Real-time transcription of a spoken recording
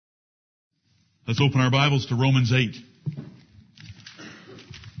Let's open our Bibles to Romans 8.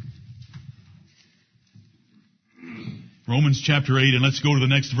 Romans chapter 8, and let's go to the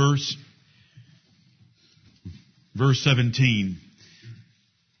next verse. Verse 17.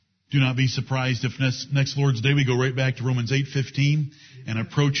 Do not be surprised if next Lord's Day we go right back to Romans 8:15 and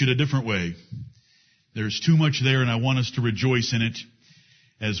approach it a different way. There's too much there, and I want us to rejoice in it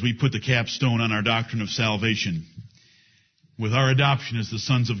as we put the capstone on our doctrine of salvation with our adoption as the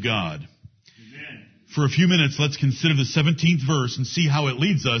sons of God. Amen. For a few minutes, let's consider the 17th verse and see how it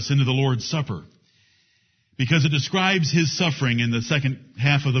leads us into the Lord's Supper. Because it describes His suffering in the second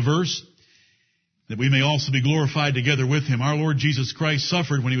half of the verse, that we may also be glorified together with Him. Our Lord Jesus Christ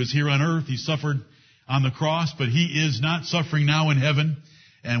suffered when He was here on earth. He suffered on the cross, but He is not suffering now in heaven,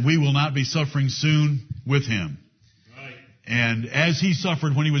 and we will not be suffering soon with Him. Right. And as He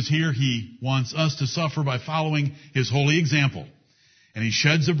suffered when He was here, He wants us to suffer by following His holy example. And He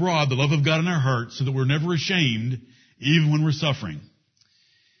sheds abroad the love of God in our hearts so that we're never ashamed, even when we're suffering.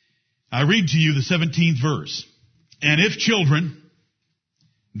 I read to you the 17th verse. And if children,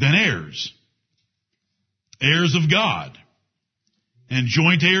 then heirs. Heirs of God, and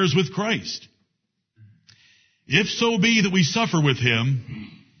joint heirs with Christ. If so be that we suffer with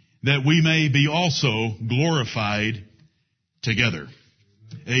Him, that we may be also glorified together.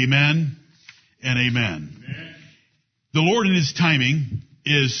 Amen and amen. Amen. The Lord in His timing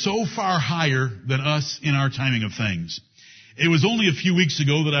is so far higher than us in our timing of things. It was only a few weeks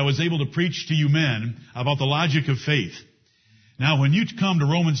ago that I was able to preach to you men about the logic of faith. Now, when you come to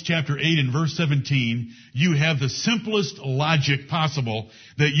Romans chapter 8 and verse 17, you have the simplest logic possible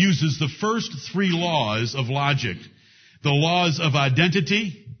that uses the first three laws of logic. The laws of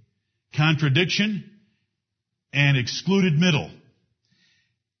identity, contradiction, and excluded middle.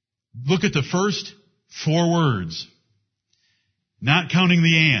 Look at the first four words. Not counting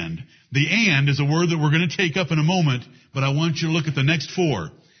the and. The and is a word that we're going to take up in a moment, but I want you to look at the next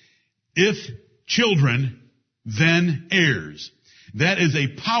four. If children, then heirs. That is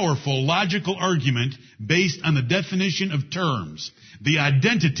a powerful logical argument based on the definition of terms, the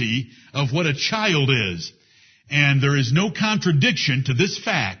identity of what a child is. And there is no contradiction to this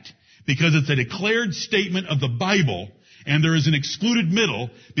fact because it's a declared statement of the Bible, and there is an excluded middle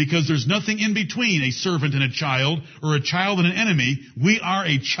because there's nothing in between a servant and a child or a child and an enemy. We are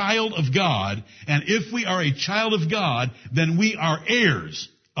a child of God, and if we are a child of God, then we are heirs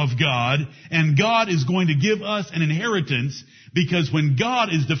of God, and God is going to give us an inheritance because when God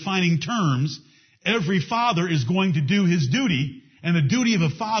is defining terms, every father is going to do his duty, and the duty of a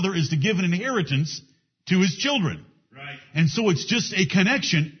father is to give an inheritance to his children. Right. And so it's just a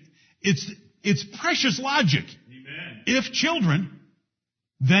connection. It's precious logic. Amen. If children,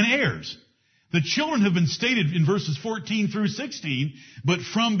 then heirs. The children have been stated in verses 14 through 16, but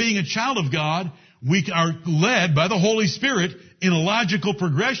from being a child of God, we are led by the Holy Spirit in a logical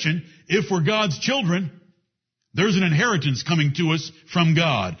progression. If we're God's children, there's an inheritance coming to us from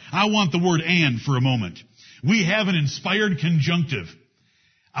God. I want the word and for a moment. We have an inspired conjunctive.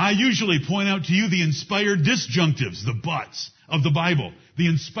 I usually point out to you the inspired disjunctives, the buts of the Bible. The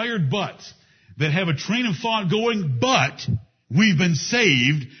inspired buts that have a train of thought going, but we've been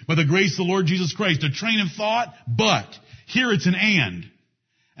saved by the grace of the Lord Jesus Christ. A train of thought, but. Here it's an and.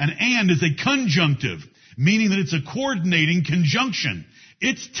 An and is a conjunctive, meaning that it's a coordinating conjunction.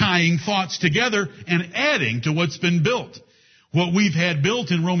 It's tying thoughts together and adding to what's been built. What we've had built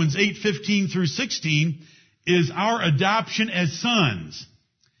in Romans 8:15 through 16 is our adoption as sons.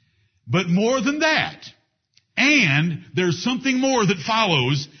 But more than that, and there's something more that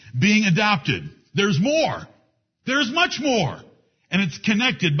follows being adopted. There's more. There's much more. And it's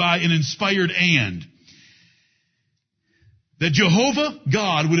connected by an inspired and. That Jehovah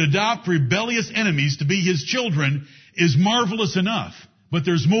God would adopt rebellious enemies to be His children is marvelous enough. But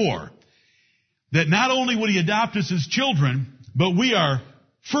there's more. That not only would He adopt us as children, but we are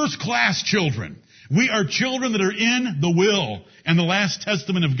first-class children. We are children that are in the will and the last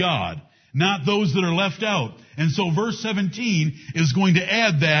testament of God, not those that are left out. And so verse 17 is going to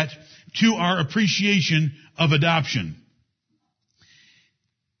add that to our appreciation of adoption.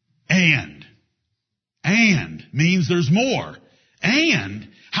 And means there's more. And,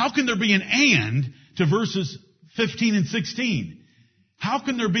 how can there be an and to verses 15 and 16? How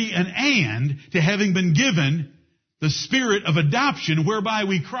can there be an and to having been given the spirit of adoption whereby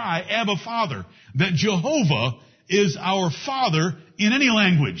we cry, Abba, Father? That Jehovah is our Father in any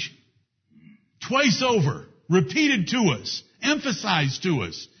language. Twice over, repeated to us, emphasized to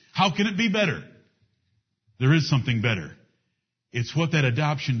us. How can it be better? There is something better. It's what that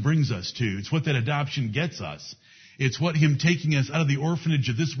adoption brings us to. It's what that adoption gets us. It's what Him taking us out of the orphanage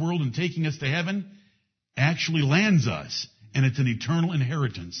of this world and taking us to heaven actually lands us. And it's an eternal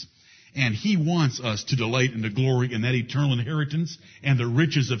inheritance. And He wants us to delight in the glory in that eternal inheritance and the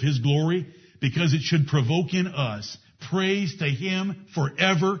riches of His glory, because it should provoke in us praise to Him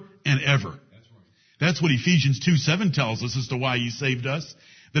forever and ever. That's what Ephesians 2:7 tells us as to why He saved us,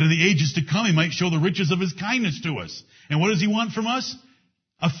 that in the ages to come He might show the riches of His kindness to us. And what does He want from us?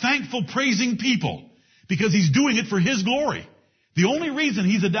 A thankful, praising people, because He's doing it for His glory. The only reason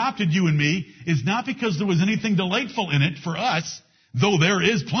He's adopted you and me is not because there was anything delightful in it for us, though there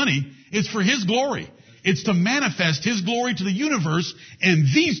is plenty. It's for His glory. It's to manifest His glory to the universe, and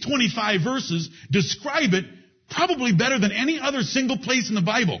these 25 verses describe it probably better than any other single place in the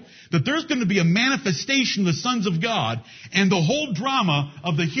Bible. That there's going to be a manifestation of the sons of God, and the whole drama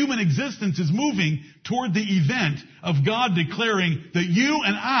of the human existence is moving toward the event of God declaring that you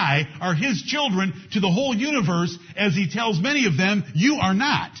and I are His children to the whole universe, as He tells many of them, you are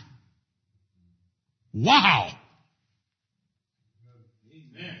not. Wow!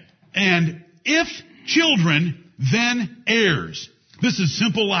 And if children, then heirs. This is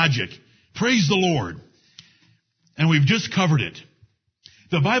simple logic. Praise the Lord. And we've just covered it.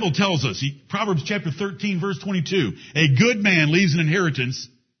 The Bible tells us, Proverbs chapter 13, verse 22, a good man leaves an inheritance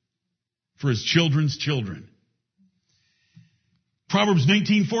for his children's children. Proverbs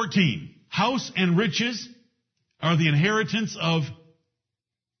 19:14, house and riches are the inheritance of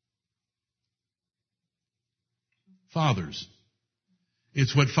fathers.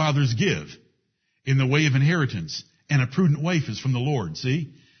 It's what fathers give in the way of inheritance. And a prudent wife is from the Lord.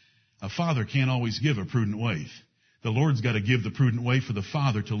 See? A father can't always give a prudent wife. The Lord's got to give the prudent wife for the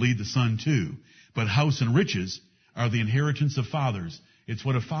father to lead the son to. But house and riches are the inheritance of fathers. It's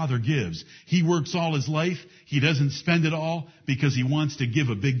what a father gives. He works all his life. He doesn't spend it all because he wants to give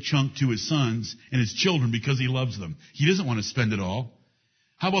a big chunk to his sons and his children because he loves them. He doesn't want to spend it all.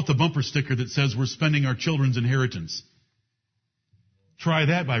 How about the bumper sticker that says we're spending our children's inheritance? Try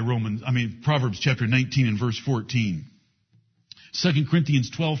that by Proverbs chapter 19 and verse 14. 2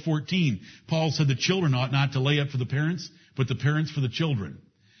 Corinthians 12:14, Paul said the children ought not to lay up for the parents, but the parents for the children.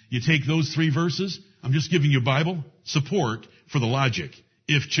 You take those three verses, I'm just giving you Bible support for the logic.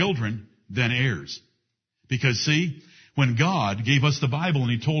 If children, then heirs. Because see, when God gave us the Bible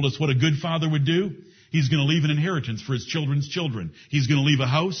and He told us what a good father would do, He's going to leave an inheritance for His children's children. He's going to leave a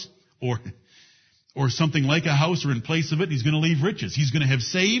house or something like a house, or in place of it, He's going to leave riches. He's going to have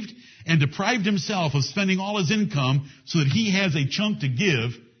saved and deprived Himself of spending all His income so that He has a chunk to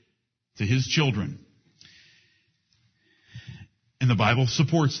give to His children. And the Bible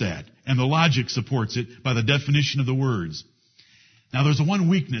supports that. And the logic supports it by the definition of the words. Now there's one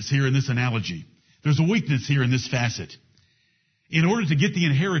weakness here in this analogy. There's a weakness here in this facet. In order to get the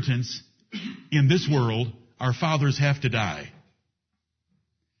inheritance in this world, our fathers have to die.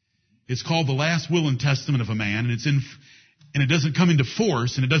 It's called the last will and testament of a man, and it doesn't come into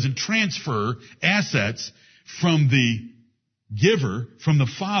force, and it doesn't transfer assets from the giver, from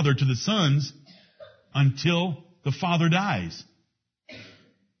the father to the sons, until the father dies.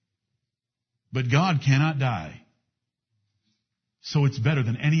 But God cannot die. So it's better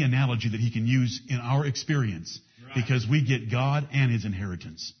than any analogy that He can use in our experience, because we get God and His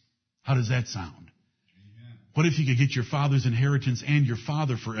inheritance. How does that sound? What if you could get your father's inheritance and your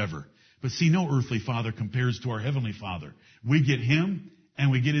father forever? But see, no earthly father compares to our heavenly Father. We get Him and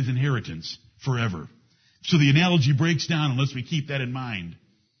we get His inheritance forever. So the analogy breaks down unless we keep that in mind.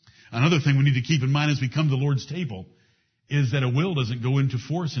 Another thing we need to keep in mind as we come to the Lord's table is that a will doesn't go into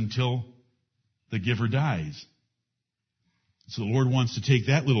force until the giver dies. So the Lord wants to take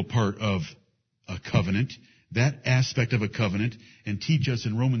that little part of a covenant, that aspect of a covenant, and teach us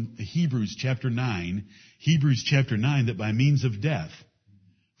in Hebrews chapter 9, that by means of death,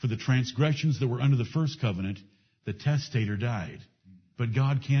 for the transgressions that were under the first covenant, the testator died. But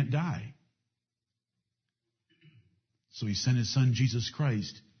God can't die. So He sent His Son, Jesus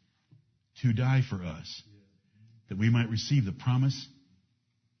Christ, to die for us, that we might receive the promise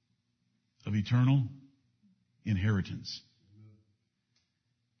of eternal inheritance.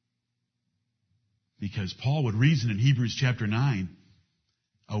 Because Paul would reason in Hebrews chapter 9,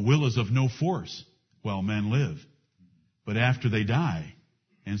 a will is of no force while men live, but after they die.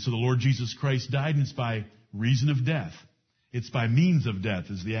 And so the Lord Jesus Christ died, and it's by reason of death. It's by means of death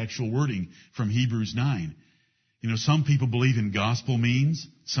is the actual wording from Hebrews 9. You know, some people believe in gospel means.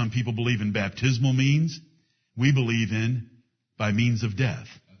 Some people believe in baptismal means. We believe in by means of death.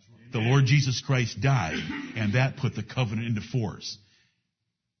 The Lord Jesus Christ died, and that put the covenant into force.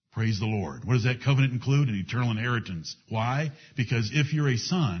 Praise the Lord. What does that covenant include? An eternal inheritance. Why? Because if you're a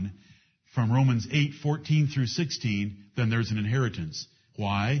son, from Romans 8:14 through 16, then there's an inheritance.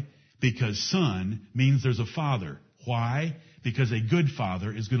 Why? Because son means there's a father. Why? Because a good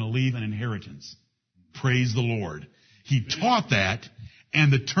father is going to leave an inheritance. Praise the Lord. He taught that,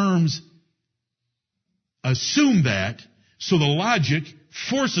 and the terms assume that, so the logic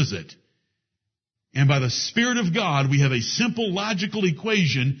forces it. And by the Spirit of God, we have a simple logical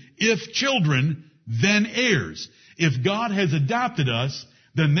equation: if children, then heirs. If God has adopted us,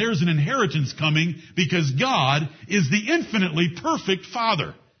 then there's an inheritance coming, because God is the infinitely perfect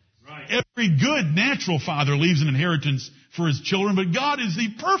Father. Right. Every good natural father leaves an inheritance for his children, but God is the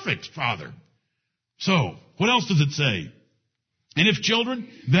perfect Father. So, what else does it say? And if children,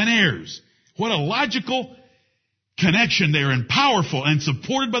 then heirs. What a logical connection there, and powerful and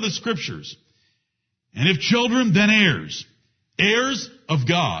supported by the Scriptures. And if children, then heirs. Heirs of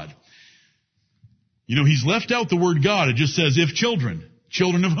God. You know, he's left out the word God. It just says, if children.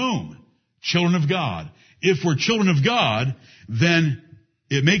 Children of whom? Children of God. If we're children of God, then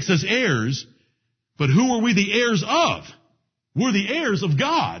it makes us heirs. But who are we the heirs of? We're the heirs of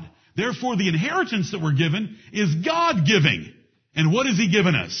God. Therefore, the inheritance that we're given is God-giving. And what has He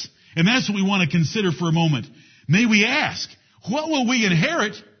given us? And that's what we want to consider for a moment. May we ask, what will we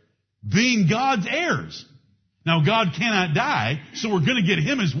inherit being God's heirs? Now, God cannot die, so we're going to get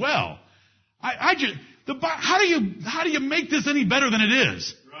Him as well. How do you make this any better than it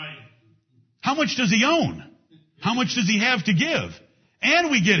is? Right. How much does He own? How much does He have to give?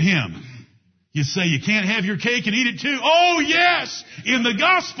 And we get Him. You say you can't have your cake and eat it too. Oh yes! In the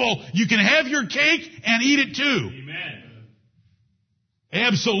gospel, you can have your cake and eat it too. Amen.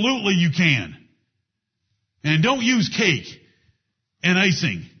 Absolutely you can. And don't use cake and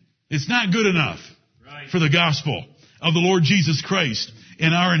icing. It's not good enough for the gospel of the Lord Jesus Christ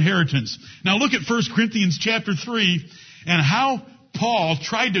and our inheritance. Now look at 1 Corinthians chapter 3 and how Paul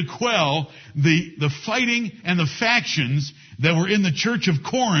tried to quell the fighting and the factions that were in the church of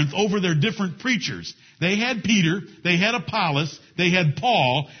Corinth over their different preachers. They had Peter, they had Apollos, they had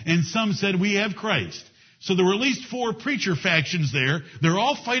Paul, and some said, we have Christ. So there were at least 4 preacher factions there. They're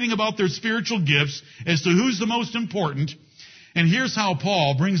all fighting about their spiritual gifts as to who's the most important. And here's how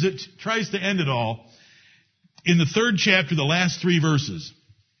Paul tries to end it all in the 3rd chapter, the last 3 verses.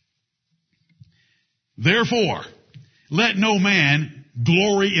 Therefore, let no man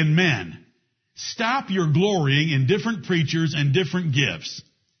glory in men. Stop your glorying in different preachers and different gifts.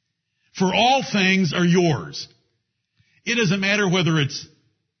 For all things are yours. It doesn't matter whether it's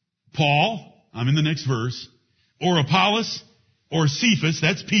Paul, I'm in the next verse, or Apollos, or Cephas,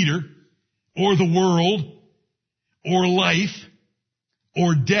 that's Peter, or the world, or life,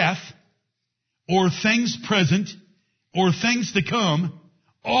 or death, or things present, or things to come,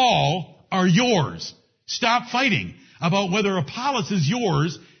 all are yours. Stop fighting about whether Apollos is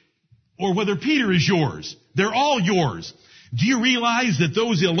yours or whether Peter is yours. They're all yours. Do you realize that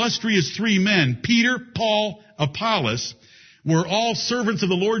those illustrious 3 men, Peter, Paul, Apollos, were all servants of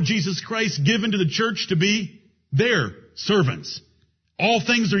the Lord Jesus Christ, given to the church to be their servants? All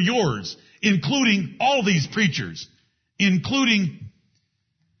things are yours, including all these preachers, including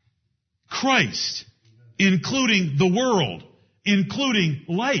Christ, including the world, including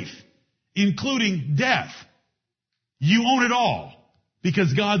life, including death. You own it all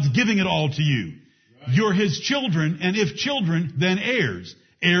because God's giving it all to you. Right. You're His children, and if children, then heirs,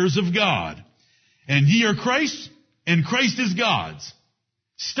 heirs of God. And ye are Christ's, and Christ is God's.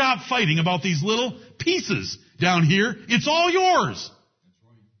 Stop fighting about these little pieces down here. It's all yours.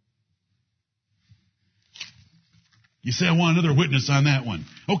 You say, I want another witness on that one.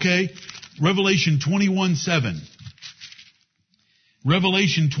 Okay, Revelation 21:7.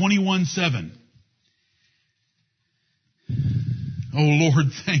 Revelation 21:7. Oh Lord,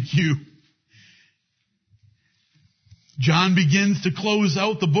 thank you. John begins to close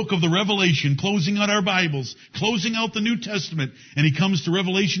out the book of the Revelation, closing out our Bibles, closing out the New Testament, and he comes to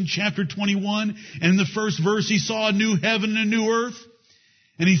Revelation chapter 21, and in the first verse he saw a new heaven and a new earth,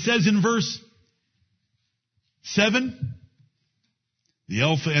 and he says in verse 7, the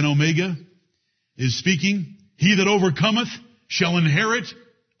Alpha and Omega is speaking, he that overcometh shall inherit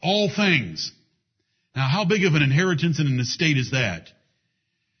all things. Now, how big of an inheritance and an estate is that?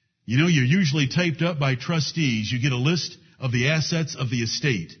 You know, you're usually typed up by trustees. You get a list of the assets of the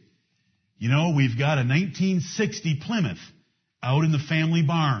estate. You know, we've got a 1960 Plymouth out in the family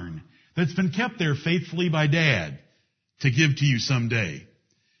barn that's been kept there faithfully by Dad to give to you someday.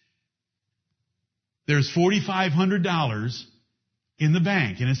 There's $4,500 in the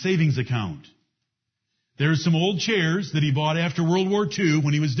bank in a savings account. There's some old chairs that he bought after World War II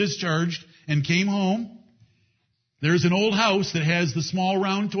when he was discharged and came home. There's an old house that has the small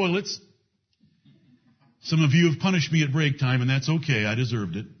round toilets Some of you have punished me at break time, and that's okay. I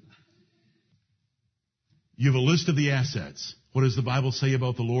deserved it. You have a list of the assets. What does the Bible say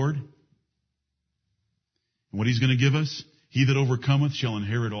about the Lord? And what He's going to give us? He that overcometh shall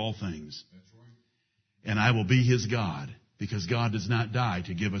inherit all things. That's right. And I will be His God, because God does not die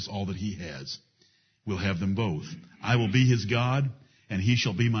to give us all that He has. We'll have them both. I will be His God, and He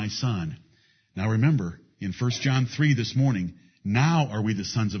shall be my son. Now remember, in 1 John 3 this morning, now are we the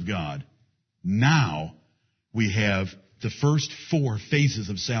sons of God. Now we have the first 4 phases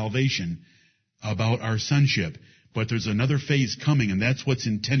of salvation about our sonship. But there's another phase coming, and that's what's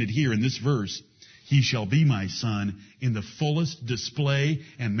intended here in this verse. He shall be my son in the fullest display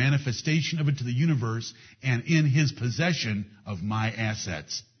and manifestation of it to the universe, and in his possession of my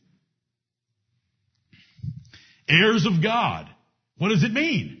assets. Heirs of God. What does it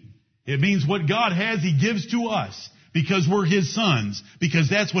mean? It means what God has, He gives to us because we're His sons, because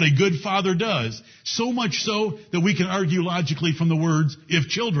that's what a good father does. So much so that we can argue logically from the words, if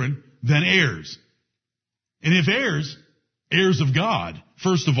children, then heirs. And if heirs, heirs of God,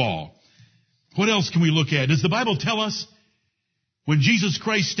 first of all. What else can we look at? Does the Bible tell us when Jesus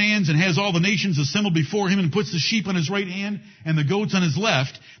Christ stands and has all the nations assembled before Him and puts the sheep on His right hand and the goats on His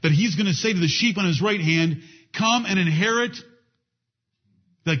left, that He's going to say to the sheep on His right hand, come and inherit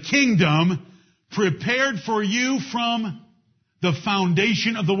the kingdom prepared for you from the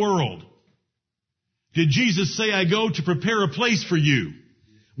foundation of the world? Did Jesus say, I go to prepare a place for you?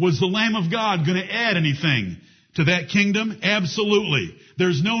 Was the Lamb of God going to add anything to that kingdom? Absolutely.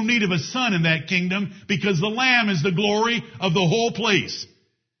 There's no need of a son in that kingdom because the Lamb is the glory of the whole place.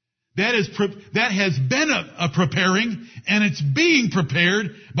 That has been a preparing, and it's being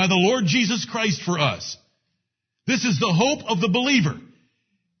prepared by the Lord Jesus Christ for us. This is the hope of the believer.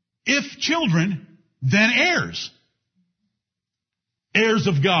 If children, then heirs. Heirs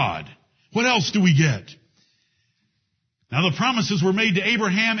of God. What else do we get? Now the promises were made to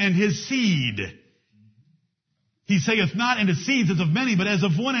Abraham and his seed. He saith not into seeds as of many, but as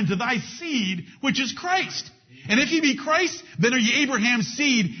of one, into thy seed, which is Christ. And if ye be Christ, then are ye Abraham's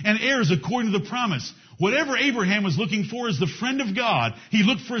seed and heirs according to the promise. Whatever Abraham was looking for as the friend of God, he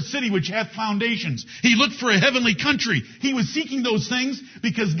looked for a city which hath foundations. He looked for a heavenly country. He was seeking those things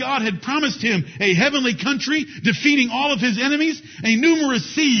because God had promised him a heavenly country, defeating all of his enemies, a numerous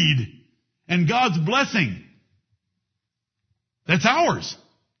seed, and God's blessing. That's ours.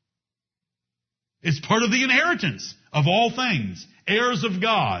 It's part of the inheritance of all things. Heirs of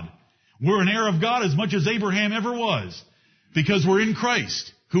God. We're an heir of God as much as Abraham ever was, because we're in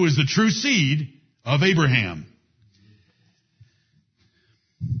Christ, who is the true seed of Abraham.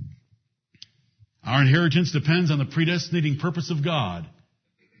 Our inheritance depends on the predestinating purpose of God.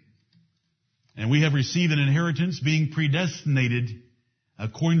 And we have received an inheritance being predestinated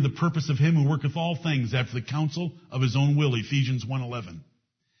according to the purpose of Him who worketh all things after the counsel of His own will, Ephesians 1:11.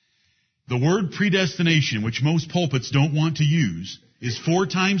 The word predestination, which most pulpits don't want to use, is 4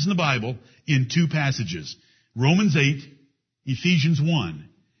 times in the Bible in 2 passages. Romans 8, Ephesians 1.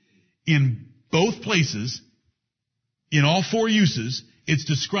 In both places, in all 4 uses, it's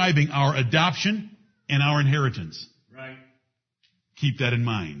describing our adoption and our inheritance. Right. Keep that in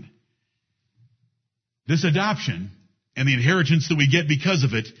mind. This adoption and the inheritance that we get because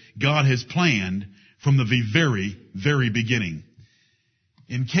of it, God has planned from the very, very beginning.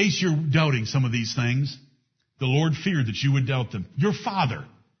 In case you're doubting some of these things, the Lord feared that you would doubt them. Your father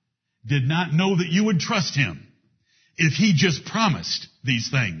did not know that you would trust Him if He just promised these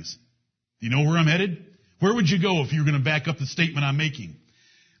things. Do you know where I'm headed? Where would you go if you were going to back up the statement I'm making?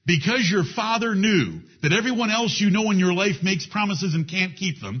 Because your father knew that everyone else you know in your life makes promises and can't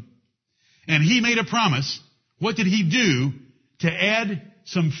keep them, and He made a promise, what did He do to add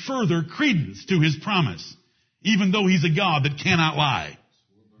some further credence to His promise? Even though He's a God that cannot lie.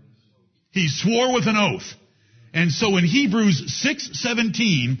 He swore with an oath. And so in Hebrews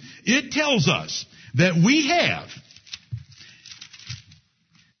 6:17, it tells us that we have,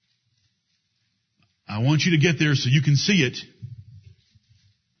 I want you to get there so you can see it.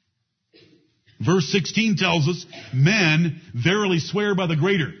 Verse 16 tells us, men verily swear by the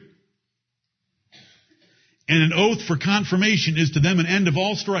greater. And an oath for confirmation is to them an end of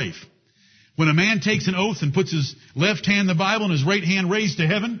all strife. When a man takes an oath and puts his left hand in the Bible and his right hand raised to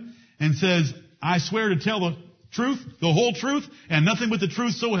heaven and says, I swear to tell the truth, the whole truth, and nothing but the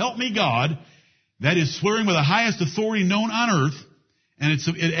truth, so help me God, that is swearing by the highest authority known on earth, and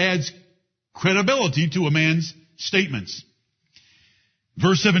it adds credibility to a man's statements.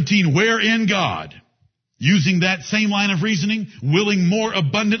 Verse 17, wherein God, using that same line of reasoning, willing more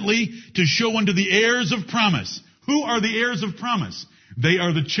abundantly to show unto the heirs of promise. Who are the heirs of promise? They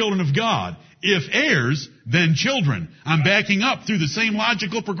are the children of God, if heirs, then children. I'm backing up through the same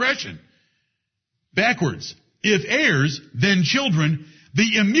logical progression. Backwards. If heirs, then children.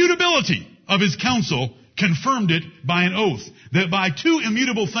 The immutability of his counsel confirmed it by an oath. That by two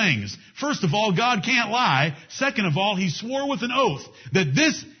immutable things. First of all, God can't lie. Second of all, he swore with an oath that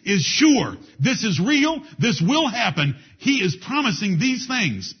this is sure. This is real. This will happen. He is promising these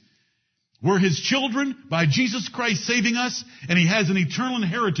things. We're his children by Jesus Christ saving us, and he has an eternal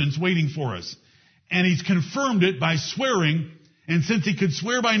inheritance waiting for us. And he's confirmed it by swearing, and since he could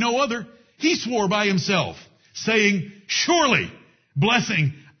swear by no other, he swore by himself, saying, surely,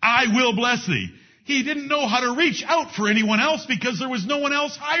 blessing, I will bless thee. He didn't know how to reach out for anyone else because there was no one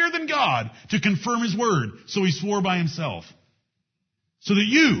else higher than God to confirm his word. So he swore by himself. So that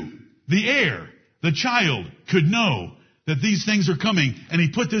you, the heir, the child, could know that these things are coming, and he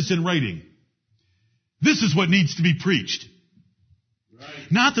put this in writing. This is what needs to be preached. Right.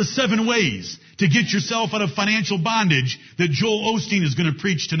 Not the 7 ways to get yourself out of financial bondage that Joel Osteen is going to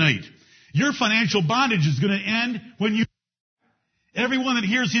preach tonight. Your financial bondage is going to end when you... Everyone that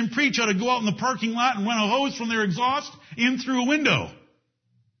hears him preach ought to go out in the parking lot and run a hose from their exhaust in through a window.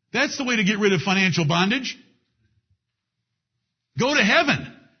 That's the way to get rid of financial bondage. Go to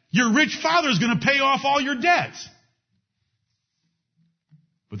heaven. Your rich father is going to pay off all your debts.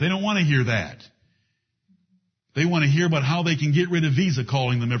 But they don't want to hear that. They want to hear about how they can get rid of Visa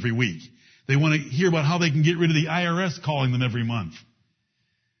calling them every week. They want to hear about how they can get rid of the IRS calling them every month.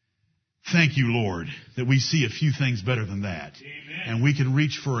 Thank you, Lord, that we see a few things better than that. Amen. And we can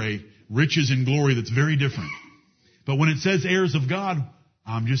reach for a riches and glory that's very different. But when it says heirs of God,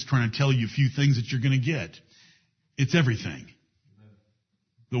 I'm just trying to tell you a few things that you're going to get. It's everything.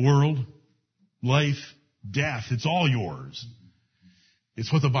 The world, life, death, it's all yours.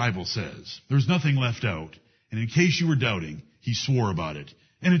 It's what the Bible says. There's nothing left out. And in case you were doubting, he swore about it.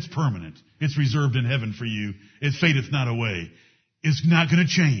 And it's permanent. It's reserved in heaven for you. It fadeth not away. It's not going to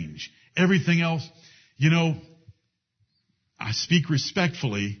change. Everything else, you know, I speak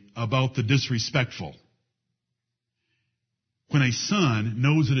respectfully about the disrespectful. When a son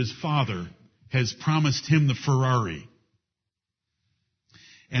knows that his father has promised him the Ferrari,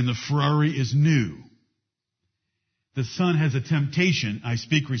 and the Ferrari is new, the son has a temptation, I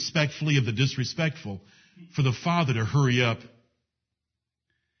speak respectfully of the disrespectful, for the father to hurry up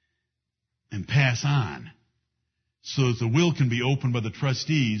and pass on so that the will can be opened by the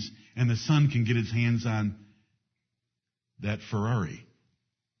trustees and the son can get his hands on that Ferrari.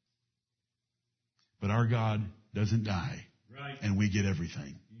 But our God doesn't die. Right. And we get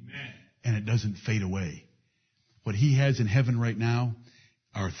everything. Amen. And it doesn't fade away. What he has in heaven right now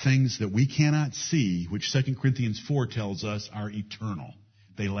are things that we cannot see, which 2 Corinthians 4 tells us are eternal.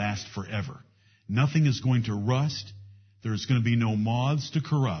 They last forever. Nothing is going to rust. There's going to be no moths to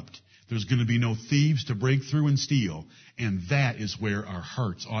corrupt. There's going to be no thieves to break through and steal. And that is where our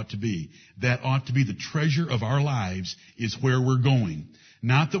hearts ought to be. That ought to be the treasure of our lives, is where we're going.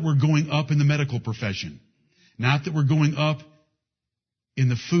 Not that we're going up in the medical profession. Not that we're going up in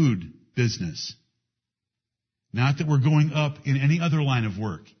the food business. Not that we're going up in any other line of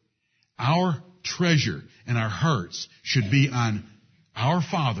work. Our treasure and our hearts should be on our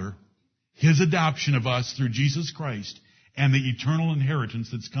Father, his adoption of us through Jesus Christ, and the eternal inheritance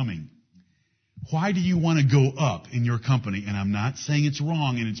that's coming. Why do you want to go up in your company? And I'm not saying it's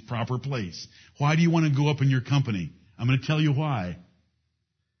wrong in its proper place. Why do you want to go up in your company? I'm going to tell you why.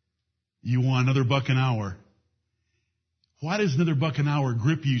 You want another $1 an hour. Why does another $1 an hour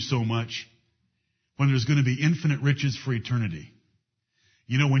grip you so much when there's going to be infinite riches for eternity?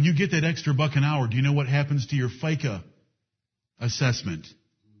 You know, when you get that extra $1 an hour, do you know what happens to your FICA assessment?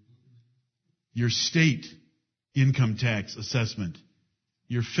 Your state income tax assessment,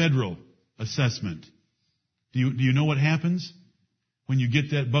 your federal assessment. Do you know what happens when you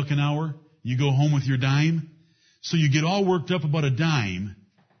get that $1 an hour? You go home with your dime. So you get all worked up about a dime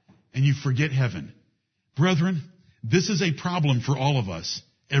and you forget heaven. Brethren, this is a problem for all of us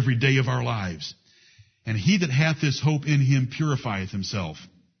every day of our lives. And he that hath this hope in him purifieth himself.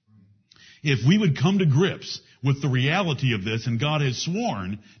 If we would come to grips with the reality of this, and God has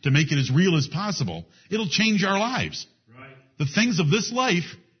sworn to make it as real as possible, it'll change our lives. Right. The things of this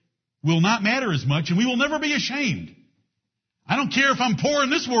life will not matter as much, and we will never be ashamed. I don't care if I'm poor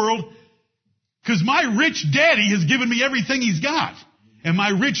in this world, because my rich daddy has given me everything he's got. And my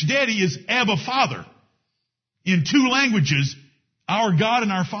rich daddy is Abba Father. In 2 languages, our God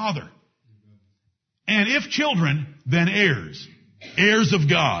and our Father. And if children, then heirs. Heirs of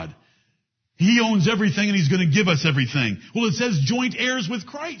God. He owns everything and he's going to give us everything. Well, it says joint heirs with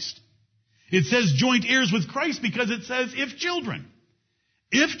Christ. It says joint heirs with Christ because it says if children.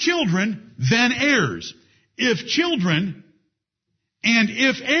 If children, then heirs. If children and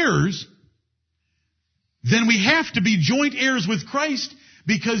if heirs, then we have to be joint heirs with Christ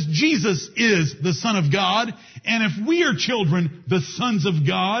because Jesus is the Son of God. And if we are children, the sons of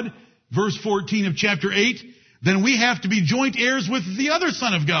God, verse 14 of chapter 8, then we have to be joint heirs with the other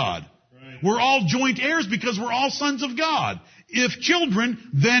Son of God. Right. We're all joint heirs because we're all sons of God. If children,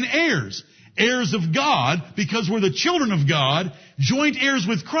 then heirs. Heirs of God because we're the children of God. Joint heirs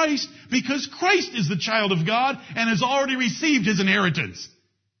with Christ because Christ is the child of God and has already received his inheritance.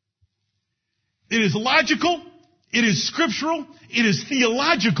 It is logical. It is scriptural. It is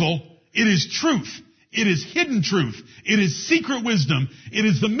theological. It is truth. It is hidden truth. It is secret wisdom. It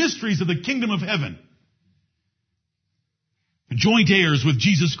is the mysteries of the kingdom of heaven. Joint heirs with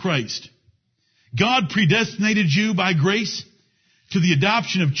Jesus Christ. God predestinated you by grace to the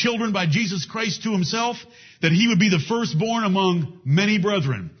adoption of children by Jesus Christ to himself, that he would be the firstborn among many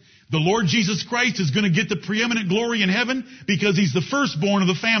brethren. The Lord Jesus Christ is going to get the preeminent glory in heaven because he's the firstborn of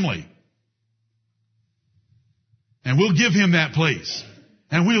the family. And we'll give him that place.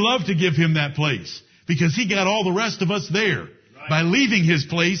 And we love to give him that place because he got all the rest of us there by leaving his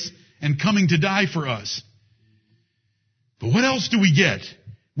place and coming to die for us. But what else do we get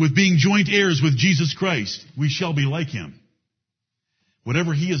with being joint heirs with Jesus Christ? We shall be like him.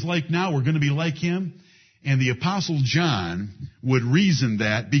 Whatever he is like now, we're going to be like him. And the Apostle John would reason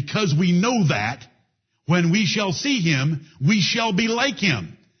that because we know that when we shall see him, we shall be like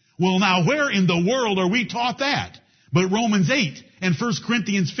him. Well, now where in the world are we taught that? But Romans 8 and 1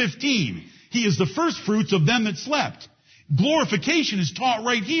 Corinthians 15. He is the first fruits of them that slept. Glorification is taught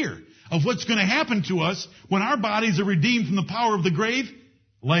right here of what's going to happen to us when our bodies are redeemed from the power of the grave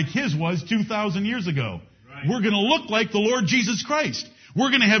like his was 2,000 years ago. Right. We're going to look like the Lord Jesus Christ. We're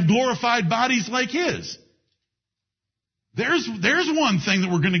going to have glorified bodies like his. There's one thing that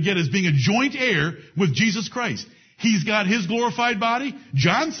we're going to get as being a joint heir with Jesus Christ. He's got his glorified body.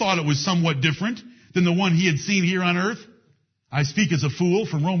 John thought it was somewhat different than the one he had seen here on earth. I speak as a fool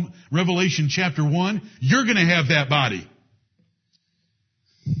from Revelation chapter 1. You're going to have that body.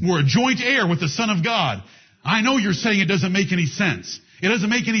 We're a joint heir with the Son of God. I know you're saying it doesn't make any sense. It doesn't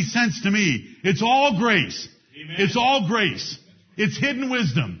make any sense to me. It's all grace. Amen. It's all grace. It's hidden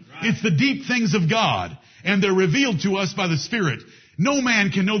wisdom. Right. It's the deep things of God. And they're revealed to us by the Spirit. No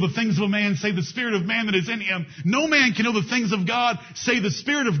man can know the things of a man save the Spirit of man that is in him. No man can know the things of God save the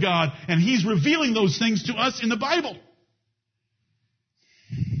Spirit of God. And he's revealing those things to us in the Bible.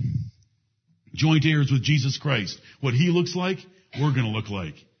 Joint heirs with Jesus Christ. What he looks like, we're going to look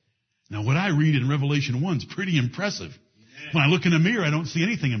like. Now what I read in Revelation 1 is pretty impressive. When I look in the mirror, I don't see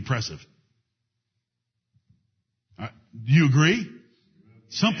anything impressive. Do you agree?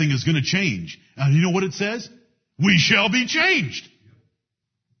 Something is going to change. And you know what it says? We shall be changed.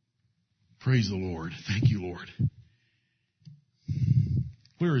 Praise the Lord. Thank you, Lord.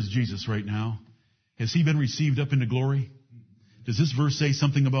 Where is Jesus right now? Has he been received up into glory? Does this verse say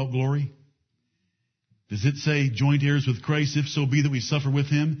something about glory? Does it say joint heirs with Christ, if so be that we suffer with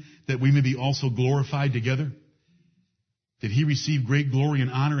him, that we may be also glorified together? Did he receive great glory and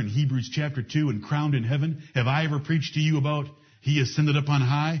honor in Hebrews chapter 2 and crowned in heaven? Have I ever preached to you about he ascended up on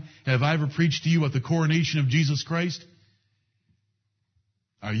high? Have I ever preached to you about the coronation of Jesus Christ?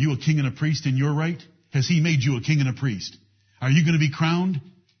 Are you a king and a priest in your right? Has he made you a king and a priest? Are you going to be crowned?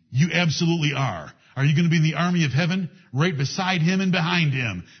 You absolutely are. Are you going to be in the army of heaven right beside him and behind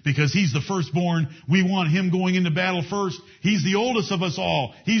him? Because he's the firstborn. We want him going into battle first. He's the oldest of us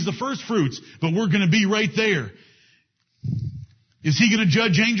all. He's the first fruits, but we're going to be right there. Is he going to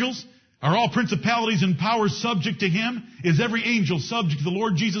judge angels? Are all principalities and powers subject to him? Is every angel subject to the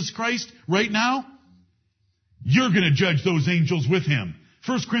Lord Jesus Christ right now? You're going to judge those angels with him.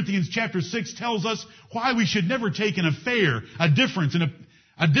 1 Corinthians chapter 6 tells us why we should never take an affair, a difference, and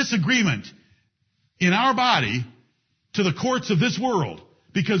a disagreement in our body to the courts of this world,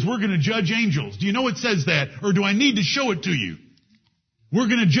 because we're going to judge angels. Do you know it says that, or do I need to show it to you? We're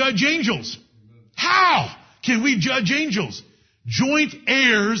going to judge angels. How can we judge angels? Joint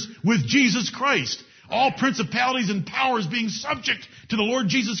heirs with Jesus Christ. All principalities and powers being subject to the Lord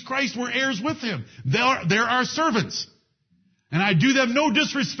Jesus Christ, we're heirs with him. They're our servants. And I do them no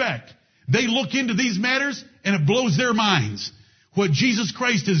disrespect. They look into these matters and it blows their minds. What Jesus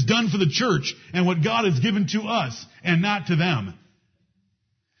Christ has done for the church and what God has given to us and not to them.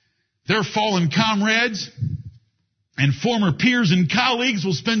 Their fallen comrades and former peers and colleagues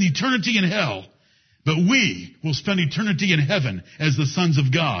will spend eternity in hell. But we will spend eternity in heaven as the sons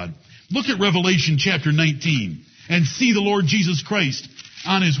of God. Look at Revelation chapter 19 and see the Lord Jesus Christ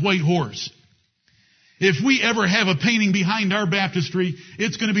on his white horse. If we ever have a painting behind our baptistry,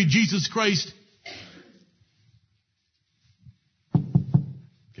 it's going to be Jesus Christ.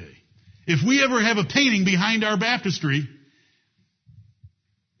 Okay. If we ever have a painting behind our baptistry,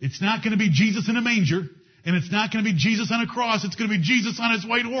 it's not going to be Jesus in a manger, and it's not going to be Jesus on a cross. It's going to be Jesus on his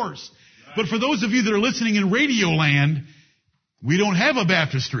white horse. But for those of you that are listening in Radio Land, we don't have a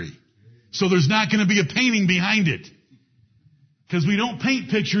baptistry. So there's not going to be a painting behind it. Because we don't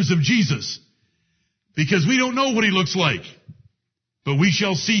paint pictures of Jesus. Because we don't know what he looks like. But we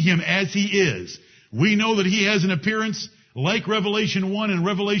shall see him as he is. We know that he has an appearance like Revelation 1 and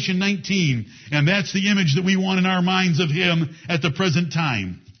Revelation 19. And that's the image that we want in our minds of him at the present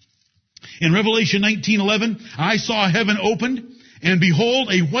time. In Revelation 19:11, I saw heaven opened, and behold,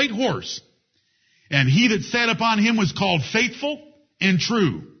 a white horse. And he that sat upon him was called Faithful and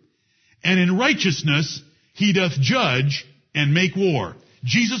True. And in righteousness he doth judge and make war.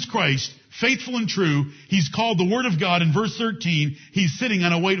 Jesus Christ, faithful and true, he's called the Word of God. In verse 13, he's sitting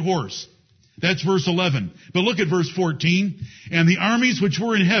on a white horse. That's verse 11. But look at verse 14. And the armies which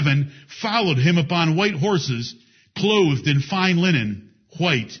were in heaven followed him upon white horses, clothed in fine linen,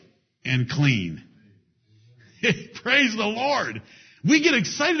 white and clean. Praise the Lord. We get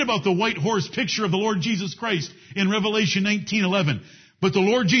excited about the white horse picture of the Lord Jesus Christ in Revelation 19:11. But the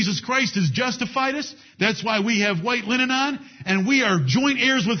Lord Jesus Christ has justified us. That's why we have white linen on, and we are joint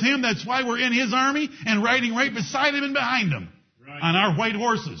heirs with him. That's why we're in his army and riding right beside him and behind him on our white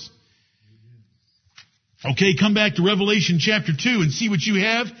horses. Okay, come back to Revelation chapter 2 and see what you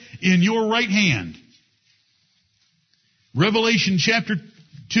have in your right hand. Revelation chapter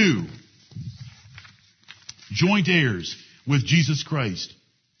 2. Joint heirs with Jesus Christ.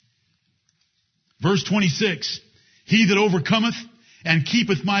 Verse 26. He that overcometh and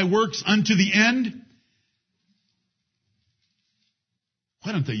keepeth my works unto the end.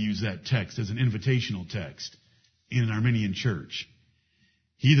 Why don't they use that text as an invitational text in an Arminian church?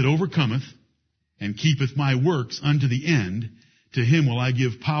 He that overcometh and keepeth my works unto the end, to him will I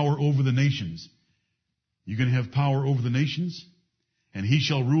give power over the nations. You going to have power over the nations? And he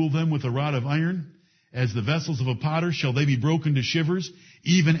shall rule them with a rod of iron. As the vessels of a potter shall they be broken to shivers,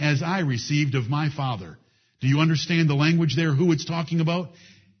 even as I received of my Father. Do you understand the language there, who it's talking about?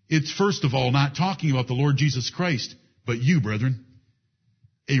 It's first of all not talking about the Lord Jesus Christ, but you, brethren.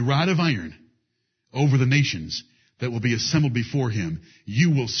 A rod of iron over the nations that will be assembled before him. You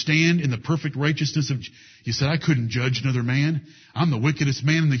will stand in the perfect righteousness of... You said, I couldn't judge another man. I'm the wickedest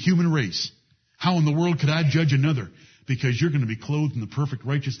man in the human race. How in the world could I judge another? Because you're going to be clothed in the perfect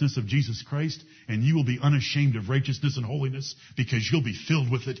righteousness of Jesus Christ, and you will be unashamed of righteousness and holiness, because you'll be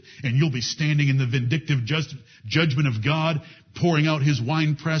filled with it, and you'll be standing in the vindictive judgment of God, pouring out his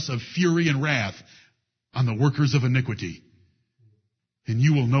winepress of fury and wrath on the workers of iniquity. And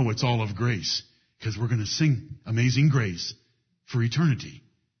you will know it's all of grace, because we're going to sing Amazing Grace for eternity.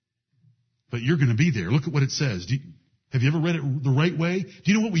 But you're going to be there. Look at what it says. Have you ever read it the right way? Do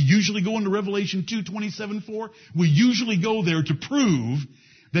you know what we usually go into Revelation 2:27 for? We usually go there to prove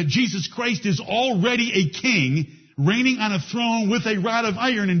that Jesus Christ is already a king, reigning on a throne with a rod of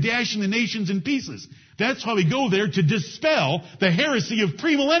iron and dashing the nations in pieces. That's why we go there, to dispel the heresy of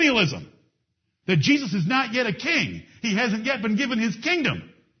premillennialism. That Jesus is not yet a king. He hasn't yet been given his kingdom.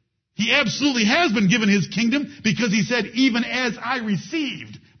 He absolutely has been given his kingdom, because he said, even as I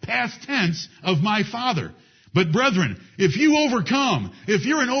received, past tense, of my Father. But brethren, if you overcome, if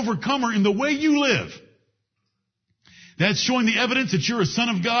you're an overcomer in the way you live, that's showing the evidence that you're a son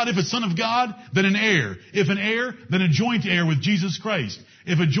of God. If a son of God, then an heir. If an heir, then a joint heir with Jesus Christ.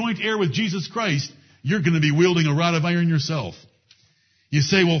 If a joint heir with Jesus Christ, you're going to be wielding a rod of iron yourself. You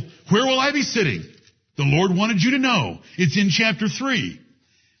say, well, where will I be sitting? The Lord wanted you to know. It's in chapter 3.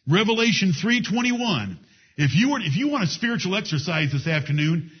 Revelation 3:21. If you want a spiritual exercise this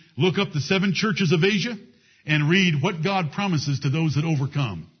afternoon, look up the 7 churches of Asia and read what God promises to those that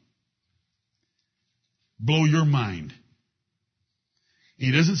overcome. Blow your mind.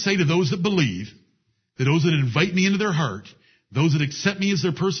 He doesn't say to those that believe, to those that invite me into their heart, those that accept me as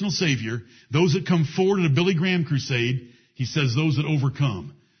their personal Savior, those that come forward at a Billy Graham crusade. He says those that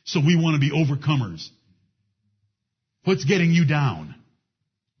overcome. So we want to be overcomers. What's getting you down?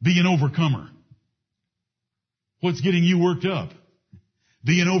 Be an overcomer. What's getting you worked up?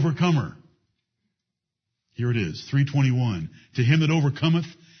 Be an overcomer. Here it is, 3:21. To him that overcometh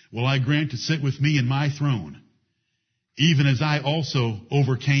will I grant to sit with me in my throne, even as I also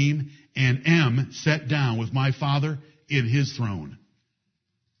overcame and am set down with my Father in his throne.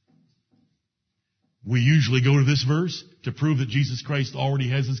 We usually go to this verse to prove that Jesus Christ already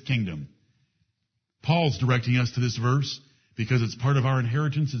has his kingdom. Paul's directing us to this verse because it's part of our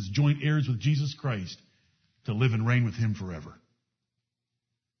inheritance as joint heirs with Jesus Christ. to live and reign with him forever.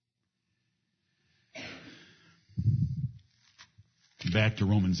 Back to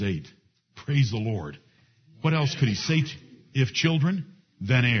Romans 8. Praise the Lord. What else could he say? If children,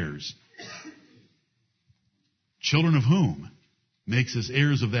 then heirs. Children of whom? Makes us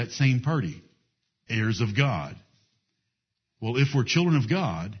heirs of that same party. Heirs of God. Well, if we're children of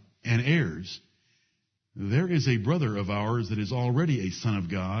God and heirs, there is a brother of ours that is already a son of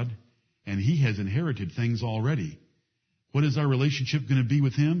God, and he has inherited things already. What is our relationship going to be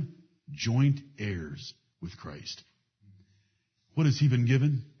with him? Joint heirs with Christ. What has he been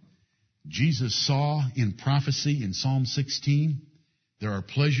given? Jesus saw in prophecy in Psalm 16, there are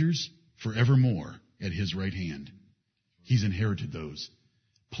pleasures forevermore at his right hand. He's inherited those.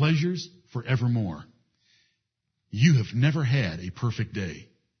 Pleasures forevermore. You have never had a perfect day.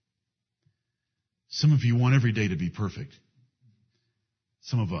 Some of you want every day to be perfect.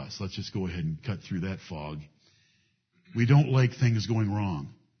 Some of us, let's just go ahead and cut through that fog. We don't like things going wrong.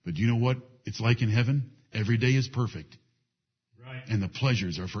 But do you know what it's like in heaven? Every day is perfect. Right. And the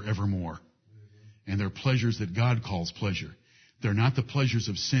pleasures are forevermore. And they're pleasures that God calls pleasure. They're not the pleasures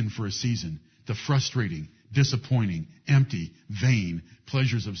of sin for a season. The frustrating, disappointing, empty, vain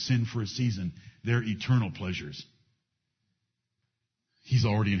pleasures of sin for a season. They're eternal pleasures. He's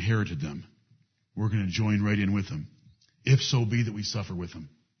already inherited them. We're going to join right in with him. If so be that we suffer with him.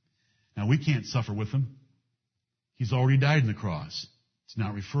 Now, we can't suffer with him. He's already died on the cross. It's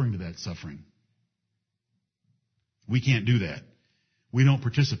not referring to that suffering. We can't do that. We don't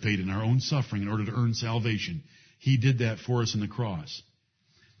participate in our own suffering in order to earn salvation. He did that for us on the cross.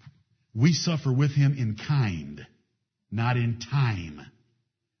 We suffer with him in kind, not in time.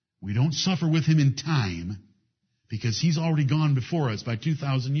 We don't suffer with him in time because he's already gone before us by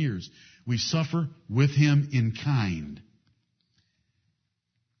 2,000 years. We suffer with him in kind.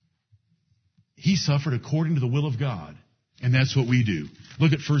 He suffered according to the will of God. And that's what we do.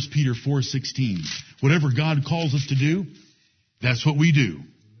 Look at 1 Peter 4:16. Whatever God calls us to do, that's what we do.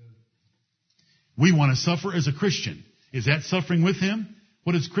 We want to suffer as a Christian. Is that suffering with him?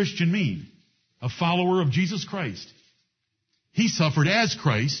 What does Christian mean? A follower of Jesus Christ. He suffered as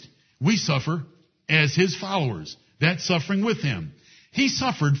Christ. We suffer as his followers. That's suffering with him. He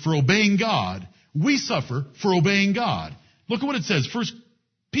suffered for obeying God. We suffer for obeying God. Look at what it says. 1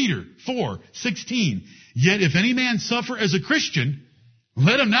 Peter 4:16. Yet if any man suffer as a Christian,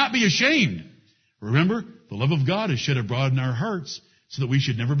 let him not be ashamed. Remember, the love of God is shed abroad in our hearts so that we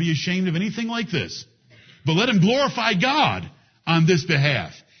should never be ashamed of anything like this. But let him glorify God on this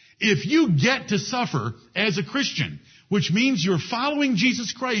behalf. If you get to suffer as a Christian, which means you're following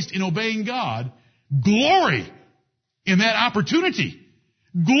Jesus Christ in obeying God, glory in that opportunity.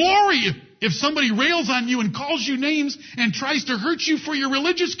 Glory if somebody rails on you and calls you names and tries to hurt you for your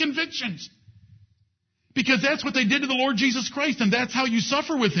religious convictions. Because that's what they did to the Lord Jesus Christ, and that's how you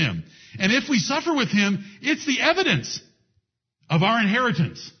suffer with him. And if we suffer with him, it's the evidence of our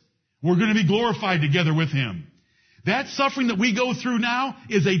inheritance. We're going to be glorified together with him. That suffering that we go through now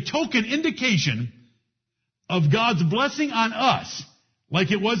is a token indication of God's blessing on us,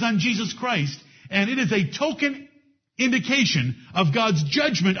 like it was on Jesus Christ, and it is a token indication of God's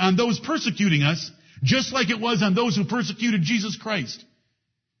judgment on those persecuting us, just like it was on those who persecuted Jesus Christ.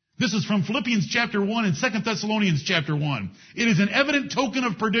 This is from Philippians chapter 1 and 2 Thessalonians chapter 1. It is an evident token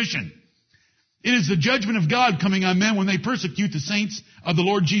of perdition. It is the judgment of God coming on men when they persecute the saints of the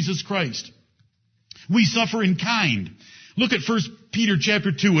Lord Jesus Christ. We suffer in kind. Look at 1 Peter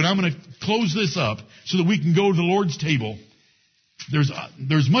chapter 2, and I'm going to close this up so that we can go to the Lord's table.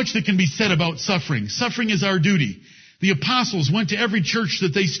 There's much that can be said about suffering. Suffering is our duty. The apostles went to every church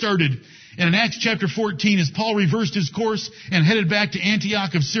that they started. And in Acts chapter 14, as Paul reversed his course and headed back to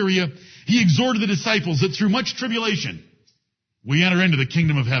Antioch of Syria, he exhorted the disciples that through much tribulation, we enter into the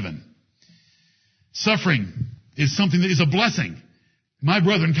kingdom of heaven. Suffering is something that is a blessing. My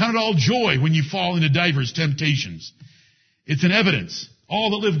brethren, count it all joy when you fall into divers temptations. It's an evidence. All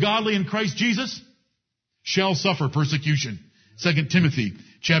that live godly in Christ Jesus shall suffer persecution. 2 Timothy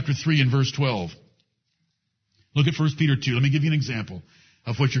chapter 3 and verse 12. Look at 1 Peter 2. Let me give you an example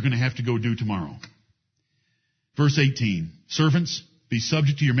of what you're going to have to go do tomorrow. Verse 18. Servants, be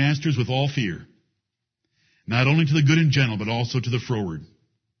subject to your masters with all fear, not only to the good and gentle, but also to the froward.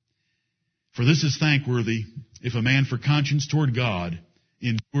 For this is thankworthy, if a man for conscience toward God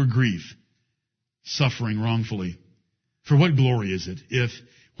endure grief, suffering wrongfully. For what glory is it, if,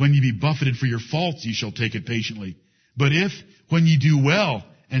 when ye be buffeted for your faults, ye shall take it patiently? But if, when ye do well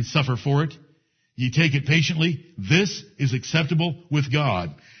and suffer for it, ye take it patiently, this is acceptable with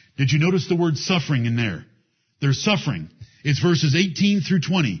God. Did you notice the word suffering in there? There's suffering. It's verses 18 through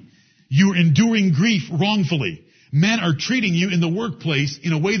 20. You're enduring grief wrongfully. Men are treating you in the workplace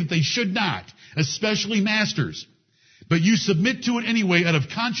in a way that they should not, especially masters. But you submit to it anyway out of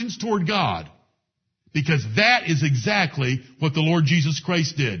conscience toward God, because that is exactly what the Lord Jesus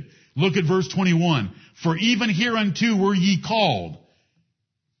Christ did. Look at verse 21. For even hereunto were ye called.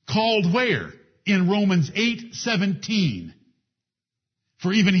 Called where? In Romans 8:17.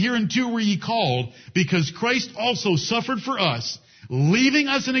 For even hereunto were ye called, because Christ also suffered for us, leaving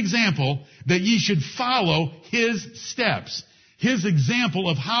us an example that ye should follow his steps. His example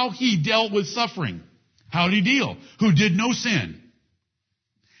of how he dealt with suffering. How did he deal? Who did no sin.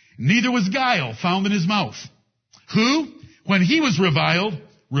 Neither was guile found in his mouth. Who, when he was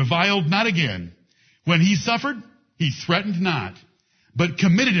reviled not again. When he suffered, he threatened not, but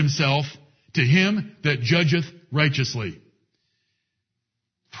committed himself to him that judgeth righteously.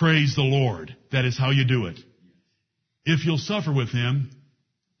 Praise the Lord. That is how you do it. If you'll suffer with him,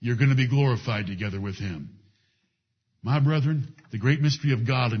 you're going to be glorified together with him. My brethren, the great mystery of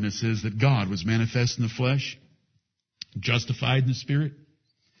godliness is that God was manifest in the flesh, justified in the Spirit,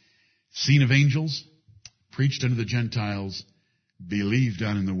 seen of angels, preached unto the Gentiles, believed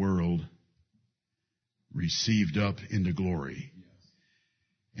on in the world, received up into glory.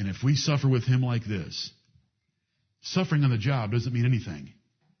 And if we suffer with him like this, suffering on the job doesn't mean anything.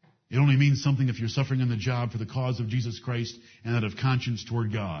 It only means something if you're suffering on the job for the cause of Jesus Christ and out of conscience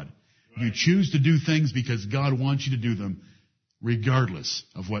toward God. Right. You choose to do things because God wants you to do them, regardless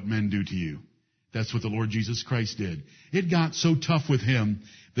of what men do to you. That's what the Lord Jesus Christ did. It got so tough with him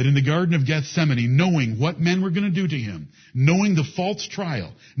that in the Garden of Gethsemane, knowing what men were going to do to him, knowing the false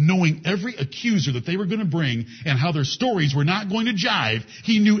trial, knowing every accuser that they were going to bring and how their stories were not going to jive,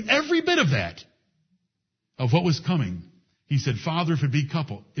 he knew every bit of that, of what was coming. He said, Father, if it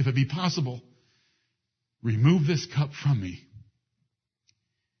be possible, remove this cup from me.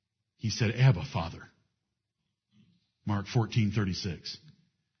 He said, Abba, Father. Mark 14:36.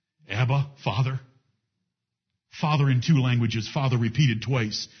 Abba, Father. Father in two languages, Father repeated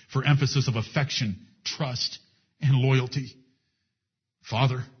twice for emphasis of affection, trust, and loyalty.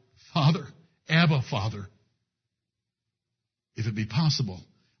 Father, Father, Abba, Father. If it be possible,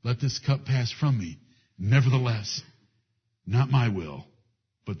 let this cup pass from me. Nevertheless, not my will,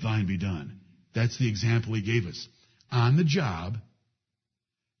 but thine be done. That's the example he gave us. On the job,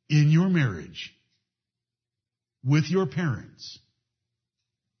 in your marriage, with your parents,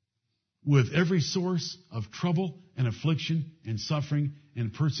 with every source of trouble and affliction and suffering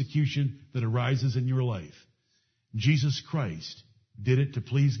and persecution that arises in your life. Jesus Christ did it to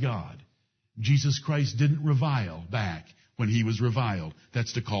please God. Jesus Christ didn't revile back when he was reviled.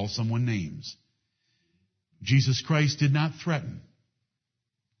 That's to call someone names. Jesus Christ did not threaten.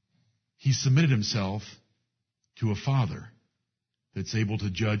 He submitted himself to a Father that's able to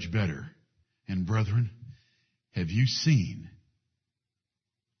judge better. And brethren, have you seen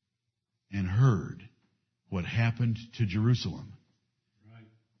and heard what happened to Jerusalem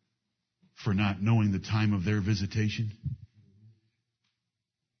for not knowing the time of their visitation?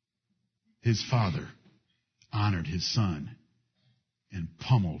 His Father honored his Son and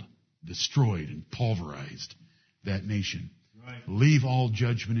pummeled, destroyed, and pulverized that nation. Right. Leave all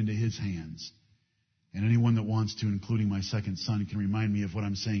judgment into his hands. And anyone that wants to, including my second son, can remind me of what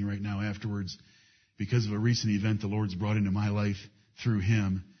I'm saying right now afterwards, because of a recent event the Lord's brought into my life through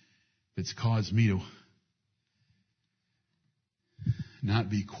him that's caused me to not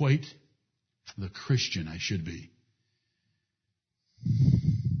be quite the Christian I should be.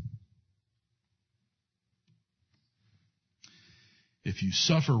 If you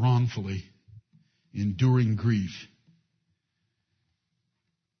suffer wrongfully, enduring grief,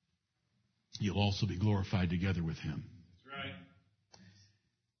 you'll also be glorified together with him. That's right.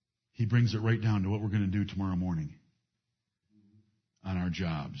 He brings it right down to what we're going to do tomorrow morning on our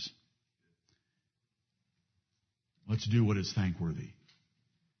jobs. Let's do what is thankworthy.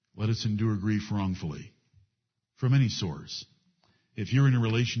 Let us endure grief wrongfully from any source. If you're in a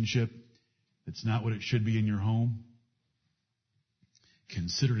relationship that's not what it should be in your home,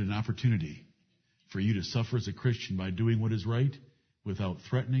 consider it an opportunity for you to suffer as a Christian by doing what is right without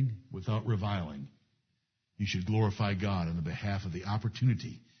threatening, without reviling. You should glorify God on the behalf of the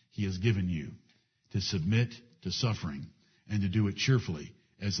opportunity he has given you to submit to suffering and to do it cheerfully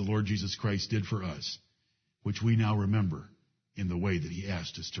as the Lord Jesus Christ did for us, which we now remember in the way that he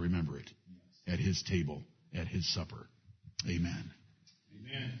asked us to remember it at his table, at his supper. Amen.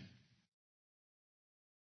 Amen.